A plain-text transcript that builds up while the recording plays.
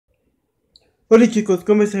Hola chicos,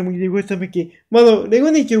 ¿cómo están? Muy bien, están aquí. Bueno, Lego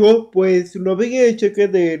Ninjago, pues lo vi a checar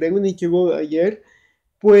de Lego Ninjago ayer.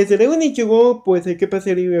 Pues de Lego Ninjago, pues hay que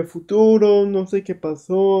pasar en el futuro, no sé qué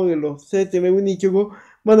pasó, de los sets de Lego Ninjago.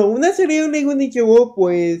 Bueno, una serie de Lego Ninjago,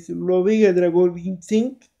 pues lo vi a Dragon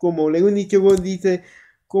Sync, como Lego Ninjago dice,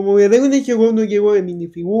 como el Lego Ninjago no llegó de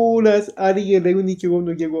minifiguras, Ari el Lego Ninjago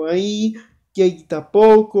no llegó ahí, Jake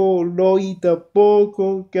tampoco, Lloyd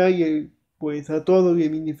tampoco, Kai pues a todo de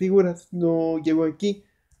minifiguras no llegó aquí.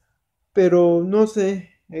 Pero no sé,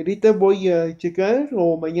 ahorita voy a checar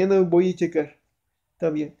o mañana voy a checar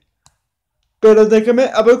también. Pero déjame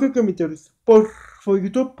abajo en comentarios. Por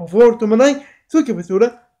YouTube, por favor, toma like. Soy que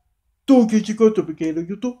basura. Tú que chico, tú pequeño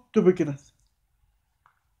YouTube, tú pequeñas.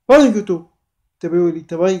 Vale YouTube. Te veo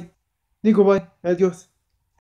ahorita, bye. Digo bye, adiós.